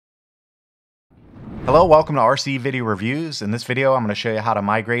Hello, welcome to RC Video Reviews. In this video, I'm going to show you how to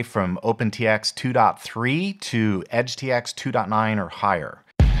migrate from OpenTX 2.3 to EdgeTX 2.9 or higher.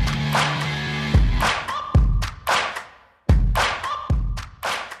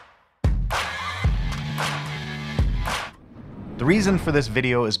 The reason for this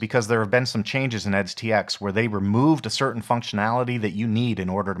video is because there have been some changes in EdgeTX where they removed a certain functionality that you need in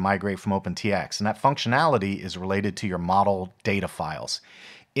order to migrate from OpenTX, and that functionality is related to your model data files.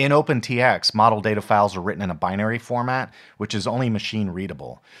 In OpenTX, model data files are written in a binary format, which is only machine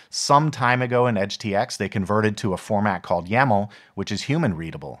readable. Some time ago in EdgeTX, they converted to a format called YAML, which is human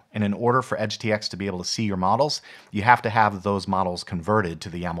readable. And in order for EdgeTX to be able to see your models, you have to have those models converted to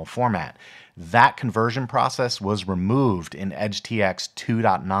the YAML format. That conversion process was removed in EdgeTX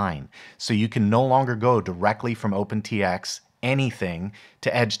 2.9. So you can no longer go directly from OpenTX anything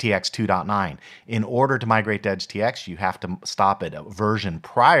to EdgeTX 2.9. In order to migrate to EdgeTX, you have to stop at a version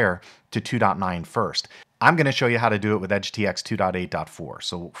prior to 2.9 first. I'm going to show you how to do it with EdgeTX 2.8.4.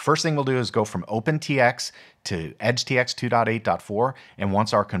 So first thing we'll do is go from OpenTX to EdgeTX 2.8.4, and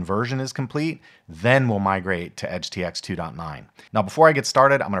once our conversion is complete, then we'll migrate to EdgeTX 2.9. Now before I get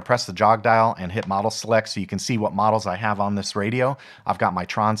started, I'm going to press the jog dial and hit model select so you can see what models I have on this radio. I've got my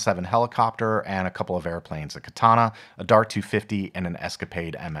Tron 7 helicopter and a couple of airplanes, a Katana, a Dart 250, and an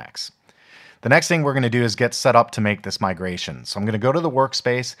Escapade MX. The next thing we're going to do is get set up to make this migration. So I'm going to go to the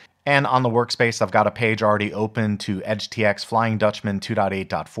workspace, and on the workspace I've got a page already open to EdgeTX Flying Dutchman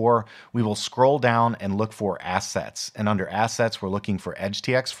 2.8.4. We will scroll down and look for Assets, and under Assets we're looking for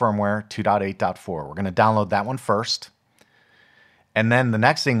EdgeTX Firmware 2.8.4. We're going to download that one first. And then the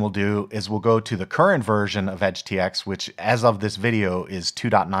next thing we'll do is we'll go to the current version of EdgeTX, which as of this video is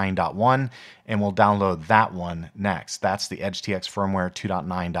 2.9.1, and we'll download that one next. That's the EdgeTX Firmware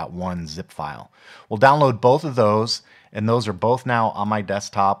 2.9.1 zip file. We'll download both of those, and those are both now on my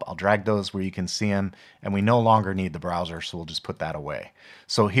desktop. I'll drag those where you can see them, and we no longer need the browser, so we'll just put that away.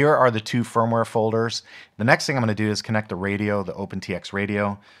 So here are the two firmware folders. The next thing I'm going to do is connect the radio, the OpenTX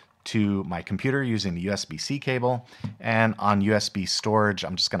radio, to my computer using the USB-C cable, and on USB storage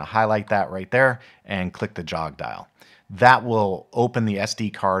I'm just going to highlight that right there and click the jog dial. That will open the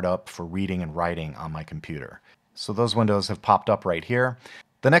SD card up for reading and writing on my computer. So those windows have popped up right here.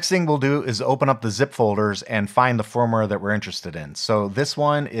 The next thing we'll do is open up the zip folders and find the firmware that we're interested in. So this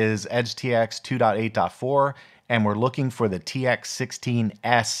one is EdgeTX 2.8.4, and we're looking for the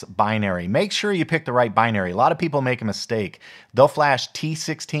TX16S binary. Make sure you pick the right binary. A lot of people make a mistake. They'll flash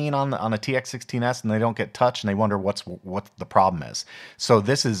T16 on a TX16S and they don't get touched, and they wonder what the problem is. So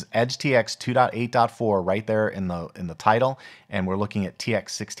this is EdgeTX 2.8.4 right there in the title, and we're looking at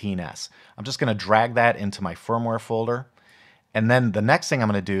TX16S. I'm just going to drag that into my firmware folder. And then the next thing I'm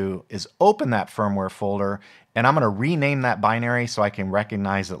going to do is open that firmware folder, and I'm going to rename that binary so I can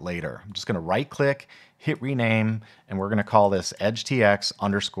recognize it later. I'm just going to right click, hit rename, and we're going to call this EdgeTX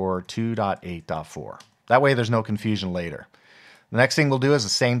 _ 2.8.4. That way there's no confusion later. The next thing we'll do is the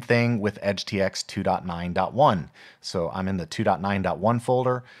same thing with EdgeTX 2.9.1. So I'm in the 2.9.1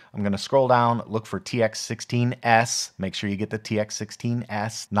 folder. I'm going to scroll down, look for TX16S. Make sure you get the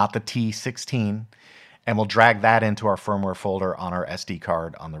TX16S, not the T16. And we'll drag that into our firmware folder on our SD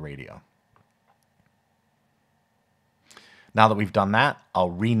card on the radio. Now that we've done that,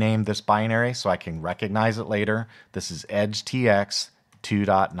 I'll rename this binary so I can recognize it later. This is EdgeTX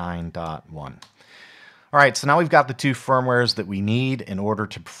 2.9.1. All right, so now we've got the two firmwares that we need in order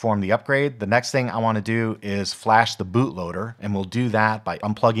to perform the upgrade. The next thing I want to do is flash the bootloader, and we'll do that by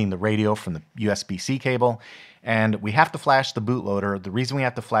unplugging the radio from the USB-C cable. And we have to flash the bootloader. The reason we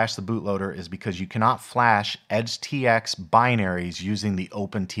have to flash the bootloader is because you cannot flash EdgeTX binaries using the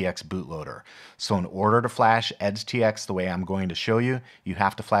OpenTX bootloader. So in order to flash EdgeTX the way I'm going to show you, you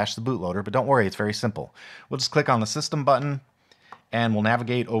have to flash the bootloader, but don't worry, it's very simple. We'll just click on the System button, and we'll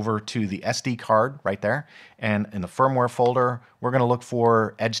navigate over to the SD card right there. And in the firmware folder, we're going to look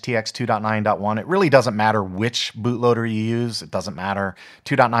for EdgeTX 2.9.1. It really doesn't matter which bootloader you use. It doesn't matter.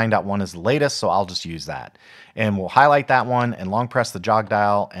 2.9.1 is the latest, so I'll just use that. And we'll highlight that one and long press the jog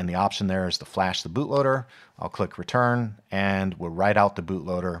dial, and the option there is to flash the bootloader. I'll click return, and we'll write out the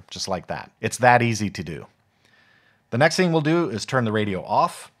bootloader just like that. It's that easy to do. The next thing we'll do is turn the radio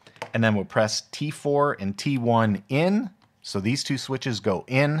off, and then we'll press T4 and T1 in. So these two switches go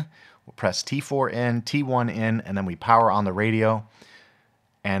in. We'll press T4 in, T1 in, and then we power on the radio,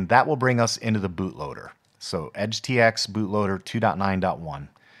 and that will bring us into the bootloader. So EdgeTX bootloader 2.9.1.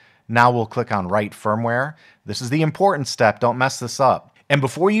 Now we'll click on Write Firmware. This is the important step. Don't mess this up. And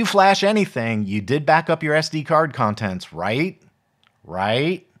before you flash anything, you did back up your SD card contents, right?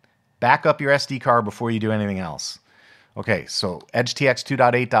 Right? Back up your SD card before you do anything else. Okay, so EdgeTX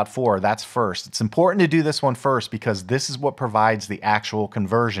 2.8.4, that's first. It's important to do this one first because this is what provides the actual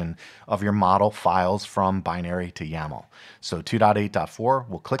conversion of your model files from binary to YAML. So 2.8.4,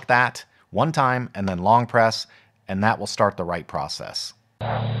 we'll click that one time and then long press, and that will start the write process.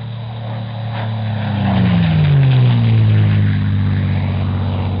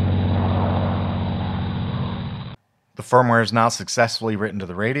 The firmware is now successfully written to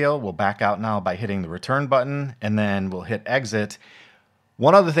the radio. We'll back out now by hitting the return button, and then we'll hit exit.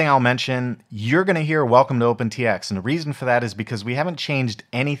 One other thing I'll mention, you're going to hear welcome to OpenTX, and the reason for that is because we haven't changed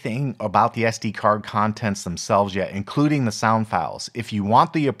anything about the SD card contents themselves yet, including the sound files. If you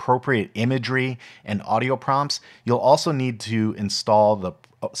want the appropriate imagery and audio prompts, you'll also need to install the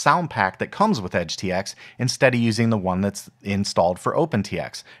sound pack that comes with EdgeTX instead of using the one that's installed for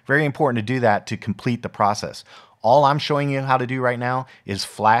OpenTX. Very important to do that to complete the process. All I'm showing you how to do right now is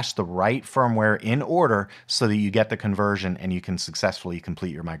flash the right firmware in order so that you get the conversion and you can successfully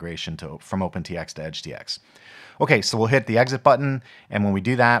complete your migration from OpenTX to EdgeTX. Okay, so we'll hit the exit button, and when we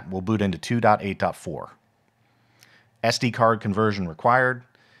do that, we'll boot into 2.8.4. SD card conversion required.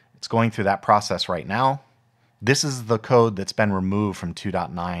 It's going through that process right now. This is the code that's been removed from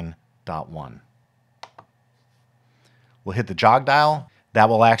 2.9.1. We'll hit the jog dial. That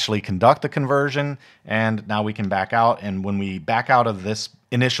will actually conduct the conversion, and now we can back out. And when we back out of this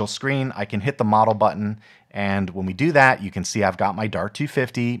initial screen, I can hit the model button, and when we do that, you can see I've got my Dart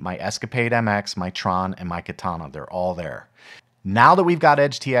 250, my Escapade MX, my Tron, and my Katana. They're all there. Now that we've got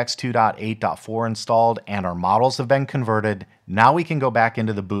EdgeTX 2.8.4 installed and our models have been converted, now we can go back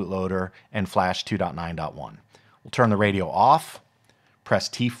into the bootloader and flash 2.9.1. We'll turn the radio off, press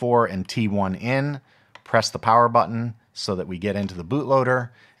T4 and T1 in, press the power button, so that we get into the bootloader,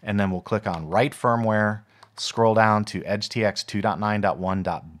 and then we'll click on Write Firmware, scroll down to EdgeTX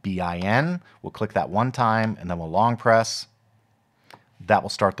 2.9.1.bin. We'll click that one time, and then we'll long press. That will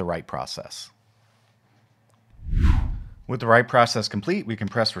start the write process. With the write process complete, we can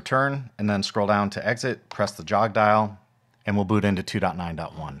press Return, and then scroll down to Exit, press the jog dial, and we'll boot into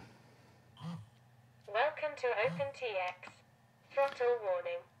 2.9.1. Welcome to OpenTX. Throttle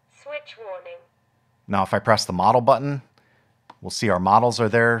warning. Switch warning. Now, if I press the model button, we'll see our models are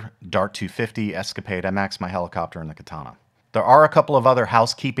there, Dart 250, Escapade MX, my helicopter, and the Katana. There are a couple of other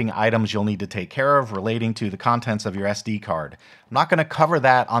housekeeping items you'll need to take care of relating to the contents of your SD card. I'm not going to cover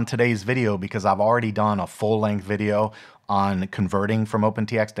that on today's video because I've already done a full-length video on converting from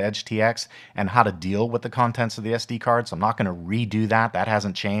OpenTX to EdgeTX and how to deal with the contents of the SD card. So I'm not going to redo that. That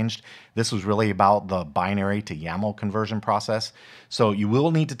hasn't changed. This was really about the binary to YAML conversion process. So you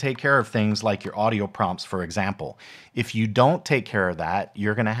will need to take care of things like your audio prompts, for example. If you don't take care of that,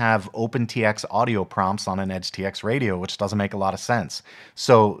 you're going to have OpenTX audio prompts on an EdgeTX radio, which doesn't make a lot of sense.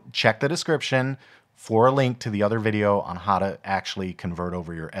 So check the description for a link to the other video on how to actually convert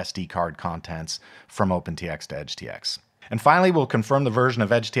over your SD card contents from OpenTX to EdgeTX. And finally, we'll confirm the version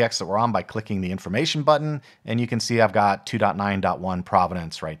of EdgeTX that we're on by clicking the information button, and you can see I've got 2.9.1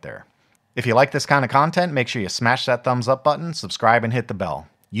 Provenance right there. If you like this kind of content, make sure you smash that thumbs up button, subscribe, and hit the bell.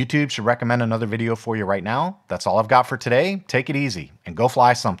 YouTube should recommend another video for you right now. That's all I've got for today. Take it easy and go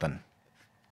fly something.